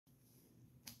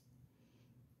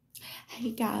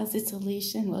Hey guys, it's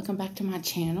Alicia and welcome back to my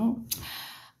channel.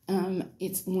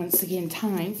 It's once again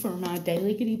time for my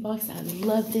daily goodie box. I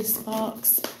love this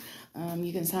box.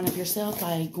 You can sign up yourself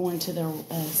by going to their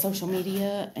social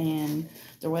media and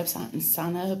their website and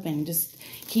sign up and just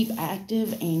keep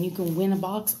active, and you can win a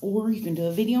box or you can do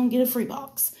a video and get a free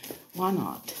box. Why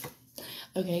not?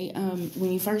 Okay,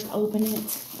 when you first open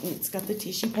it, it's got the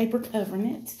tissue paper covering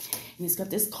it, and it's got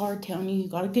this card telling you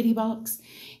got a goodie box,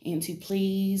 and to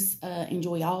please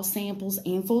enjoy all samples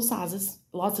and full sizes,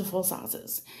 lots of full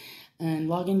sizes, and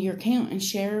log into your account and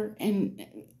share, and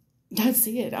that's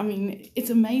it. I mean, it's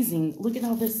amazing. Look at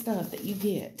all this stuff that you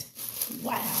get.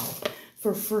 Wow,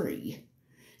 for free,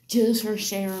 just for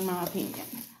sharing my opinion.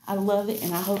 I love it,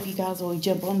 and I hope you guys will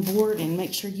jump on board and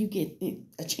make sure you get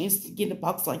a chance to get a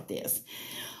box like this.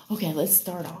 Okay, let's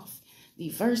start off. The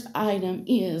first item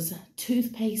is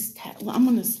toothpaste. I'm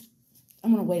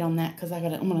gonna wait on that because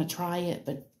I'm gonna try it,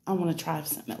 but I want to try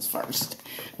something else first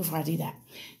before I do that.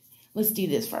 Let's do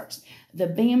this first. The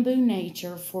Bamboo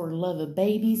Nature for love of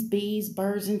babies, bees,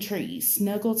 birds, and trees.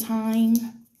 Snuggle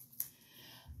Time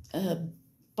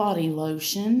body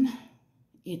lotion.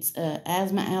 It's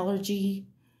asthma allergy.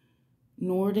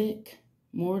 Nordic,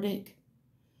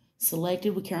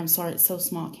 selected with care. I'm sorry, it's so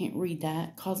small, I can't read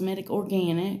that. Cosmetic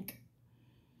organic.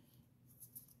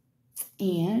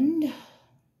 And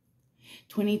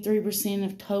 23%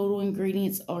 of total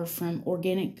ingredients are from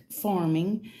organic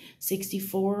farming.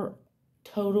 64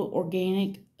 total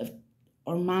organic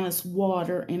or minus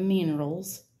water and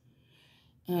minerals.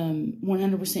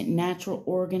 100% natural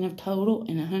organ of total,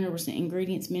 and 100%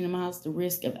 ingredients minimize the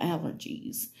risk of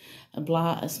allergies.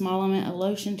 Apply a small amount of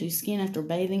lotion to skin after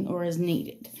bathing or as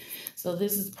needed. So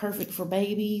this is perfect for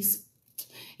babies,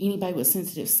 anybody with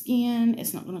sensitive skin.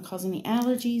 It's not going to cause any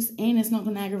allergies, and it's not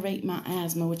going to aggravate my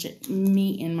asthma, which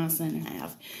me and my son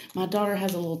have. My daughter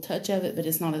has a little touch of it, but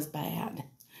it's not as bad.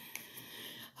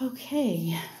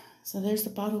 Okay, so there's the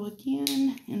bottle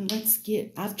again, and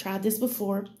I've tried this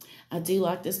before. I do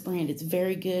like this brand. It's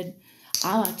very good.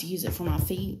 I like to use it for my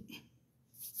feet.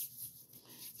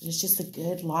 It's just a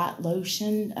good light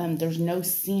lotion. There's no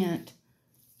scent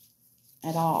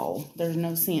at all. There's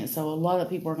no scent. So a lot of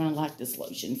people are going to like this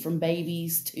lotion. From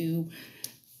babies to,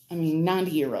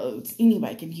 90-year-olds.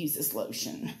 Anybody can use this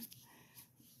lotion.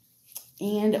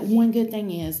 And one good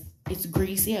thing is, it's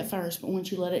greasy at first, but once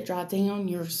you let it dry down,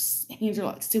 your hands are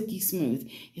like silky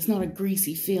smooth. It's not a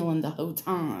greasy feeling the whole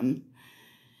time.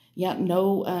 Yep,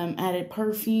 no added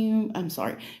fragrance,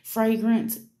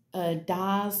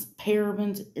 dyes,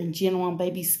 parabens, and gentle on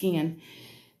baby skin.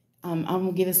 I'm going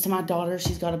to give this to my daughter.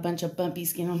 She's got a bunch of bumpy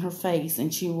skin on her face,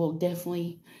 and she will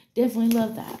definitely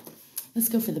love that. Let's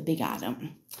go for the big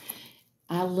item.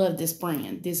 I love this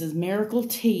brand. This is Miracle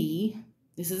Tea.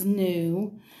 This is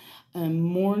new.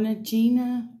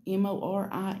 Moringa,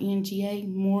 M-O-R-I-N-G-A,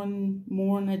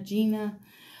 Moringa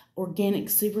Organic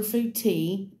Superfood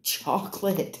Tea,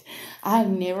 chocolate. I've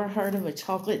never heard of a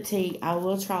chocolate tea. I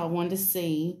will try one to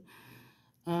see.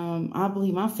 I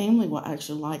believe my family will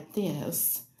actually like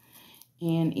this.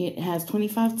 And it has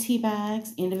 25 tea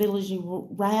bags, individually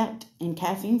wrapped and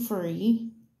caffeine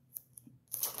free.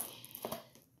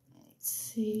 Let's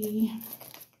see.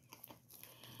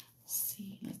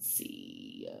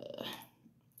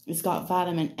 It's got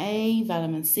vitamin A,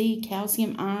 vitamin C,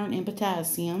 calcium, iron, and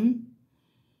potassium.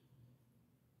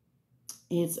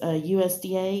 It's a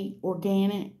USDA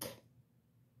organic,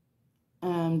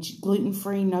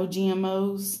 gluten-free, no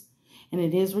GMOs, and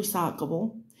it is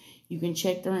recyclable. You can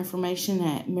check their information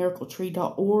at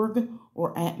miracletree.org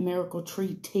or at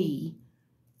miracletreetea.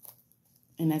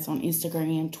 And that's on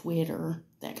Instagram, Twitter,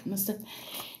 that kind of stuff.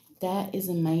 That is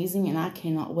amazing, and I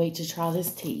cannot wait to try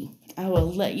this tea. I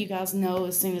will let you guys know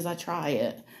as soon as I try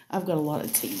it. I've got a lot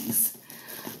of teas.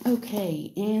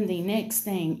 Okay, and the next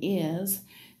thing is,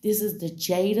 this is the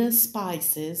Jada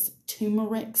Spices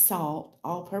Turmeric Salt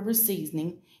All-Purpose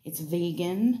Seasoning. It's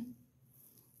vegan.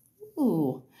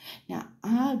 Ooh, now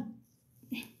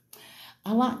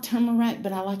I like turmeric,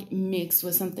 but I like it mixed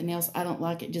with something else. I don't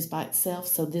like it just by itself,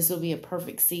 so this will be a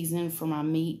perfect seasoning for my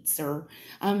meats. Or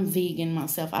I'm vegan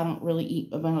myself. I don't really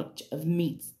eat a bunch of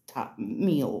meat type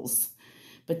meals,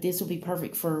 but this will be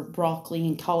perfect for broccoli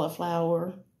and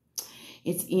cauliflower.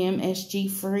 It's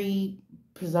MSG free,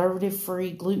 preservative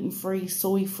free, gluten free,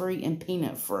 soy free, and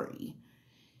peanut free.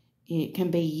 It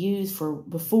can be used for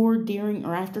before, during,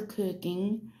 or after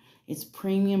cooking. It's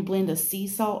premium blend of sea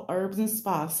salt, herbs, and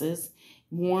spices.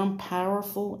 Warm,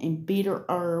 powerful, and bitter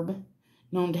herb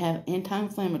known to have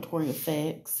anti-inflammatory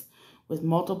effects with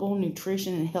multiple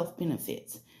nutrition and health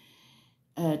benefits.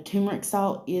 Turmeric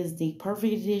salt is the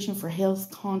perfect addition for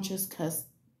health-conscious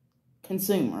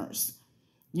consumers.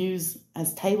 Use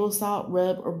as table salt,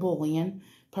 rub, or bouillon.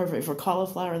 Perfect for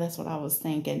cauliflower. That's what I was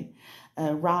thinking.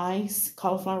 Rice,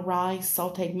 cauliflower rice,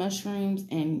 sauteed mushrooms,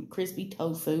 and crispy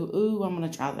tofu. Ooh, I'm going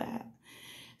to try that.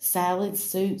 Salads,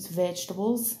 soups,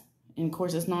 vegetables. And, of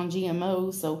course, it's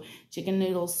non-GMO, so chicken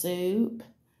noodle soup,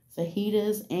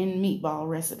 fajitas, and meatball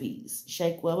recipes.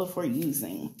 Shake well before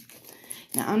using.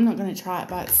 Now, I'm not going to try it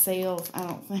by itself, I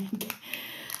don't think.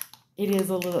 It is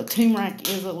a little, turmeric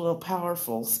is a little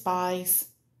powerful spice.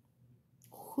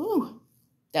 Whew.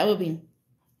 That would be,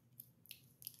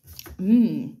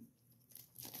 I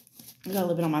got a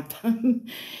little bit on my tongue.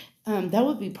 That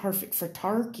would be perfect for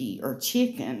turkey or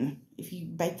chicken if you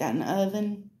bake that in the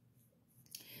oven.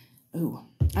 Ooh,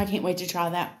 I can't wait to try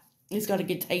that. It's got a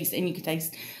good taste, and you can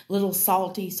taste a little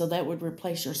salty, so that would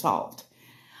replace your salt.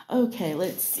 Okay,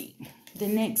 let's see. The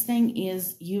next thing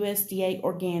is USDA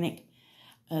Organic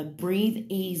Breathe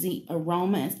Easy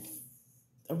Aroma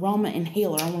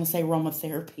Inhaler. I want to say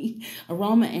aromatherapy.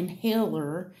 Aroma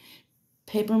Inhaler,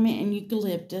 Peppermint and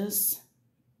Eucalyptus,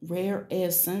 Rare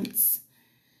Essence.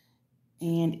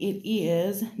 And it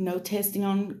is no testing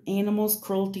on animals,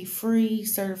 cruelty-free,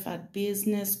 certified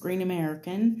business, Green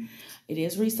American. It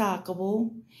is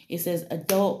recyclable. It says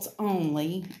adults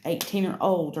only, 18 or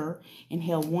older.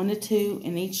 Inhale 1 to 2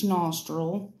 in each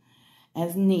nostril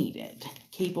as needed.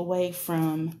 Keep away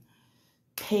from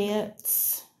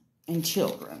pets and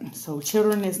children. So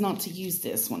children is not to use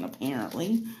this one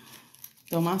apparently.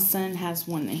 Though my son has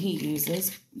one that he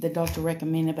uses. The doctor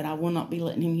recommended, but I will not be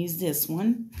letting him use this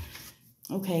one.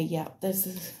 Okay, yeah, this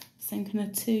is the same kind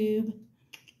of tube.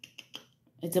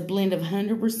 It's a blend of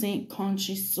 100%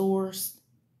 consciously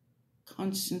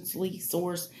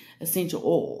sourced essential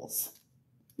oils.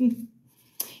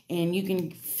 And you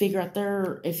can figure out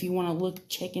there, if you want to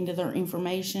check into their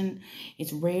information,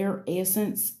 it's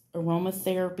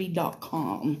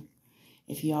rareessencearomatherapy.com.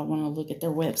 If y'all want to look at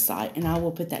their website, and I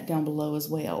will put that down below as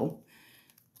well.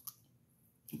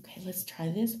 Okay, let's try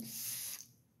this.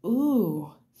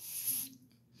 Ooh.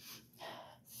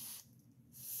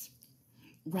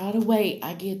 Right away,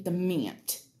 I get the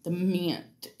mint. The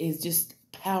mint is just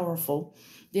powerful.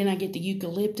 Then I get the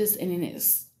eucalyptus, and then it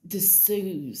just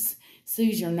soothes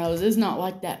your nose. It's not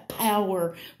like that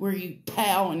power where you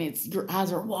pow and your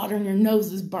eyes are watering, your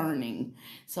nose is burning.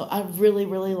 So I really,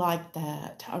 really like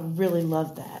that. I really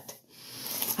love that.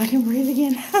 I can breathe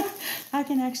again. I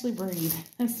can actually breathe.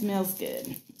 That smells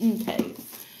good. Okay.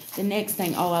 The next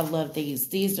thing, oh, I love these.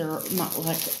 These are not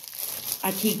like,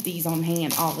 I keep these on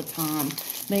hand all the time.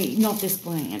 Not this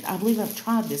brand. I believe I've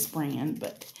tried this brand,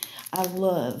 but I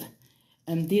love,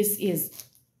 this is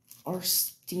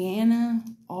Artisana,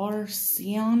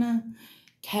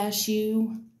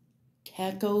 cashew,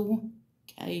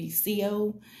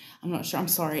 casio. I'm not sure. I'm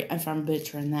sorry if I'm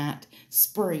butchering that.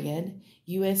 Spread,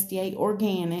 USDA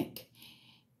organic.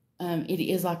 It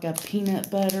is like a peanut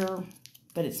butter,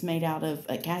 but it's made out of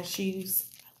cashews.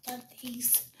 I love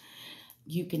these.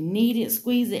 You can knead it,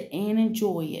 squeeze it, and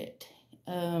enjoy it.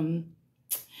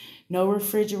 No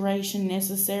refrigeration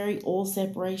necessary. Oil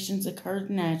separations occur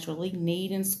naturally.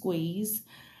 Knead and squeeze.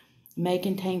 May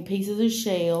contain pieces of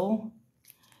shell.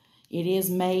 It is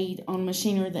made on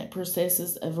machinery that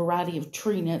processes a variety of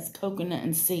tree nuts, coconut,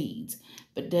 and seeds,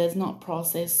 but does not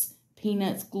process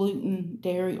peanuts, gluten,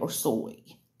 dairy, or soy.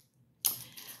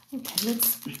 Okay,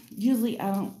 usually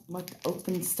I don't like to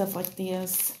open stuff like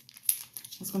this. I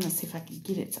was going to see if I could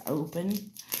get it to open.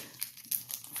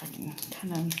 If I can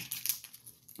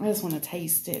I just want to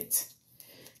taste it.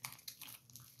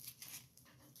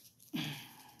 At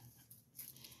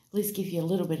least give you a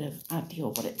little bit of idea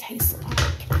of what it tastes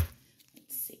like. Let's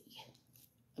see.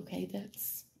 Okay,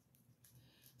 that's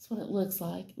what it looks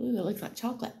like. Ooh, it looks like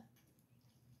chocolate.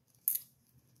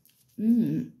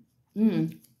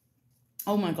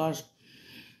 Oh my gosh.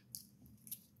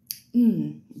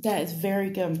 That is very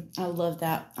good. I love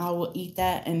that. I will eat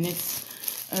that, and it's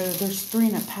there's 3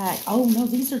 in a pack. Oh no,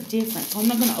 these are different. So I'm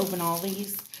not going to open all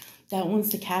these. That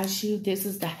one's the cashew. This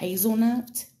is the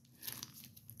hazelnut.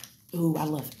 Ooh, I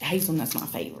love it. Hazelnut's my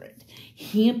favorite.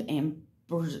 Hemp and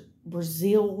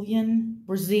Brazil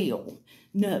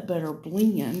nut butter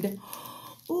blend.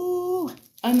 Ooh,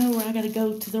 I know where I got to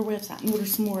go to their website and order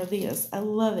some more of this. I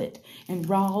love it. And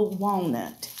raw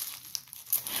walnut.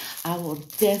 I will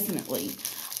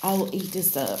eat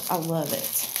this up. I love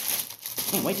it.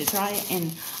 Can't wait to try it,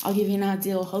 and I'll give you an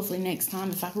idea hopefully next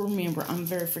time if I can remember. I'm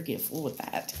very forgetful with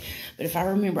that, but if I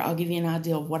remember, I'll give you an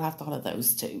idea of what I thought of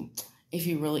those two. If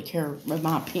you really care about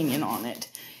my opinion on it,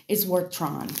 it's worth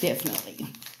trying, definitely.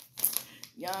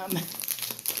 Yum.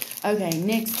 Okay,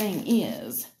 next thing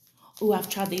is Oh, I've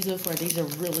tried these before. These are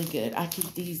really good. I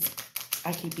keep these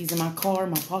in my car,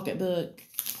 my pocketbook.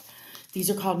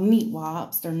 These are called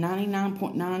NEATwipes. They're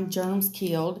 99.9 germs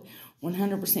killed,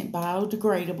 100%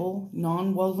 biodegradable,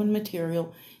 non-woven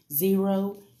material,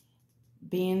 0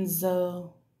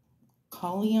 benzoyl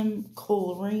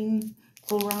chloride.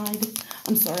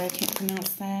 I'm sorry, I can't pronounce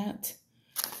that.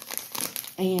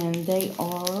 And they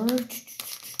are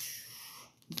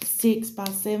 6 by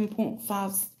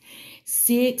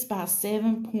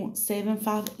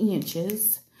 7.75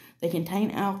 inches. They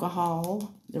contain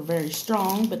alcohol. They're very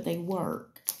strong, but they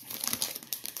work.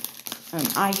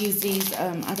 I use these.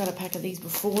 I got a pack of these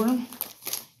before,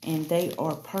 and they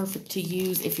are perfect to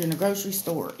use if you're in a grocery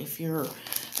store. If you're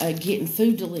getting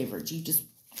food delivered, you just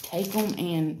take them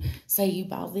and say you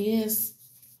buy this.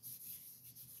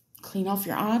 Clean off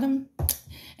your item,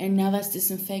 and now that's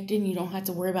disinfected. And you don't have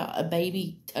to worry about a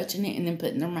baby touching it and then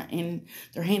putting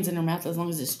their hands in their mouth as long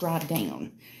as it's dried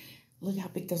down. Look how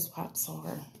big those wipes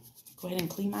are. Go ahead and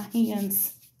clean my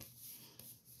hands.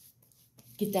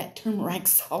 Get that turmeric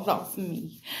salt off of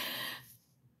me.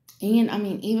 And, I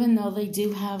mean, even though they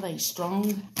do have a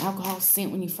strong alcohol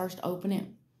scent when you first open it,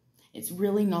 it's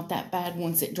really not that bad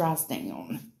once it dries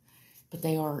down. But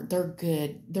they're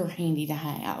good. They're handy to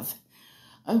have.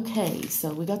 Okay,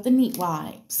 so we got the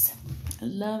NEATwipes. I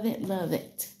love it, love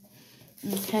it.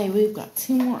 Okay, we've got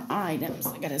 2 more items.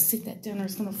 I gotta sit that down or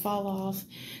it's gonna fall off.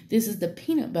 This is the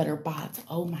peanut butter bites.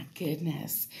 Oh my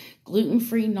goodness.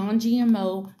 Gluten-free,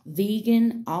 non-GMO,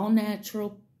 vegan,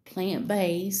 all-natural,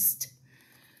 plant-based,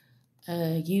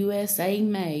 USA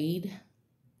made,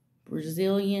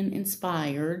 Brazilian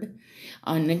inspired.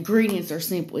 And the ingredients are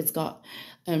simple. It's got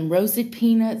roasted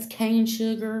peanuts, cane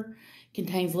sugar,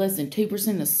 contains less than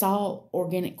 2% of salt,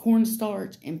 organic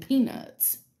cornstarch, and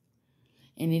peanuts.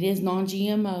 And it is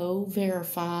non-GMO,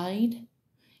 verified,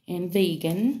 and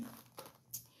vegan.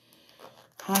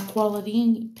 High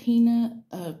quality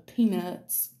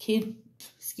peanuts,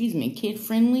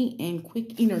 kid-friendly, and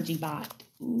quick energy bite.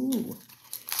 Ooh.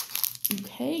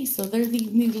 Okay, so they're the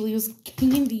little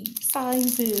candy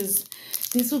sizes.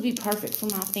 This would be perfect for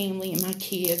my family and my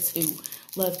kids who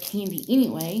love candy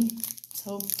anyway.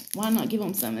 So why not give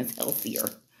them something that's healthier?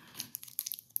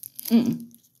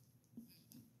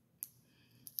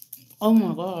 Oh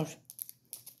my gosh.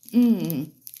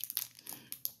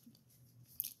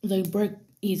 They break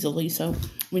easily, so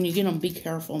when you get them, be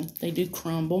careful. They do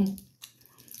crumble.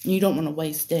 You don't want to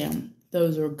waste them.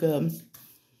 Those are good.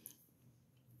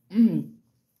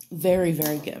 Very,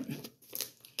 very good.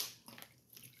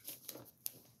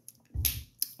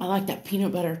 I like that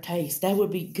peanut butter taste. That would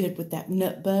be good with that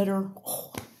nut butter.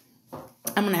 Oh,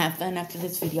 I'm going to have fun after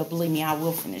this video. Believe me, I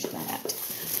will finish that.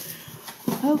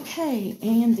 Okay,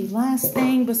 and the last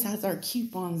thing besides our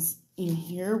coupons in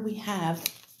here, we have,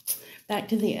 back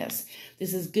to this.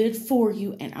 This is good for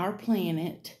you and our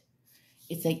planet.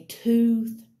 It's a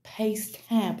toothpaste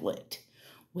tablet.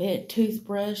 Wet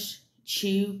toothbrush,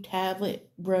 chew,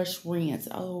 tablet, brush, rinse.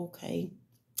 Oh, okay.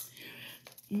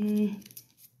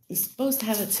 It's supposed to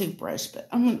have a toothbrush, but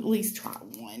I'm going to at least try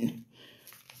one.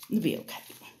 It'll be okay.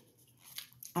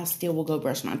 I still will go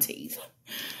brush my teeth.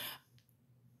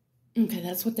 Okay,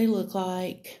 that's what they look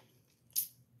like.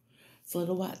 It's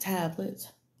little white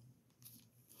tablets.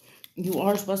 You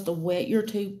are supposed to wet your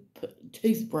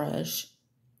toothbrush,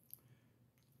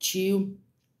 chew,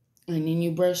 and then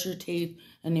you brush your teeth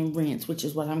and then rinse, which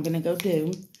is what I'm going to go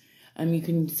do. You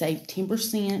can save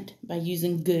 10% by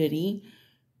using Goodie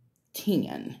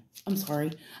 10. I'm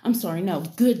sorry, no,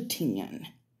 Good 10.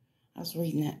 I was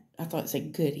reading that. I thought it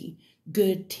said Goodie.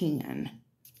 Good 10.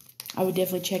 I would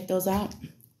definitely check those out.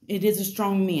 It is a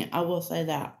strong mint, I will say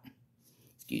that.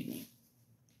 Excuse me.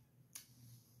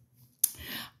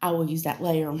 I will use that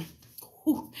later.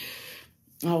 Whew.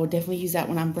 I will definitely use that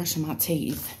when I'm brushing my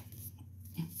teeth.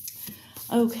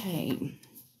 Okay.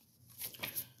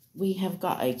 We have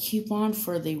got a coupon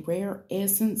for the Rare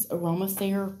Essence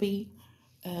Aromatherapy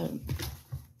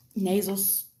nasal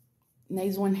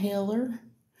inhaler.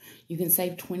 You can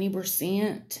save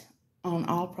 20% on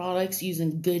all products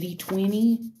using Goodie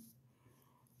 20.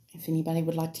 If anybody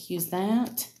would like to use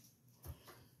that.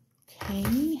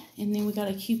 Okay, and then we got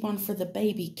a coupon for the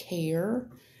baby care.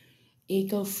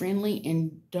 Eco-friendly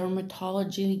and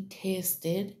dermatology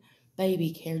tested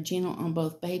baby care. Gentle on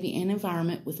both baby and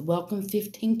environment with welcome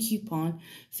 15 coupon.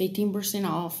 15%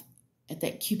 off at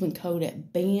that coupon code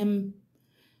at Bambo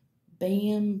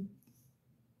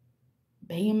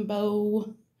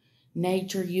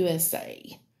Nature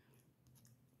USA.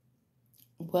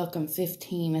 Welcome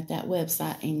 15 at that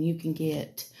website, and you can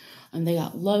get, and they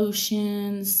got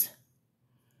lotions,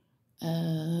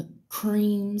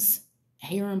 creams,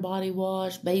 hair and body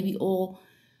wash, baby oil.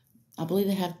 I believe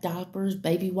they have diapers,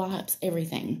 baby wipes,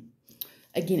 everything.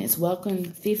 Again, it's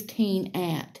welcome15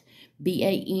 at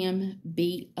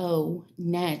BAMBO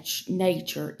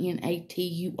Nature,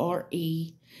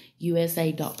 NATURE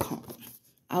USA.com.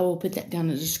 I will put that down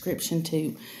in the description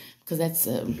too, because that's,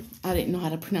 I didn't know how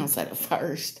to pronounce that at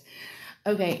first.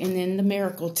 Okay, and then the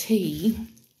Miracle Tree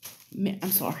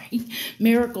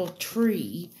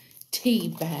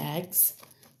tea bags.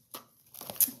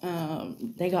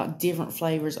 They got different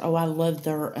flavors. Oh, I love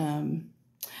their,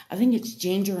 I think it's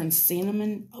ginger and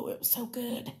cinnamon. Oh, it was so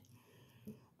good.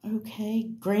 Okay,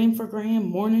 gram for gram,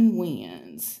 morning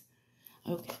winds.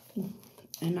 Okay,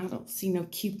 and I don't see no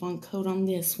coupon code on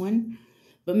this one.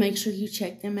 But make sure you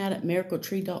check them out at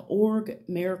miracletree.org,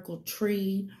 Miracle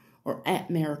Tree, or at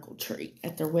Miracle Tree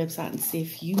at their website and see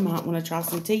if you might want to try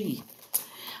some tea.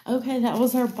 Okay, that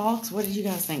was our box. What did you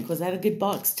guys think? Was that a good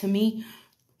box to me?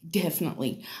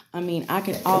 Definitely. I mean, I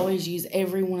could always use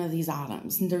every one of these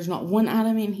items. And there's not one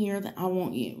item in here that I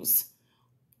won't use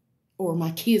or my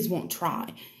kids won't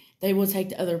try. They will take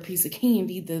the other piece of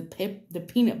candy, the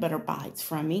peanut butter bites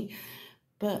from me.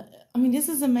 But, I mean, this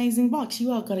is an amazing box.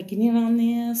 You all got to get in on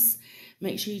this.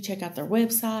 Make sure you check out their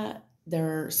website,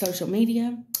 their social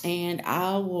media, and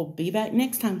I will be back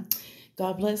next time.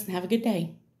 God bless and have a good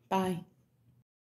day. Bye.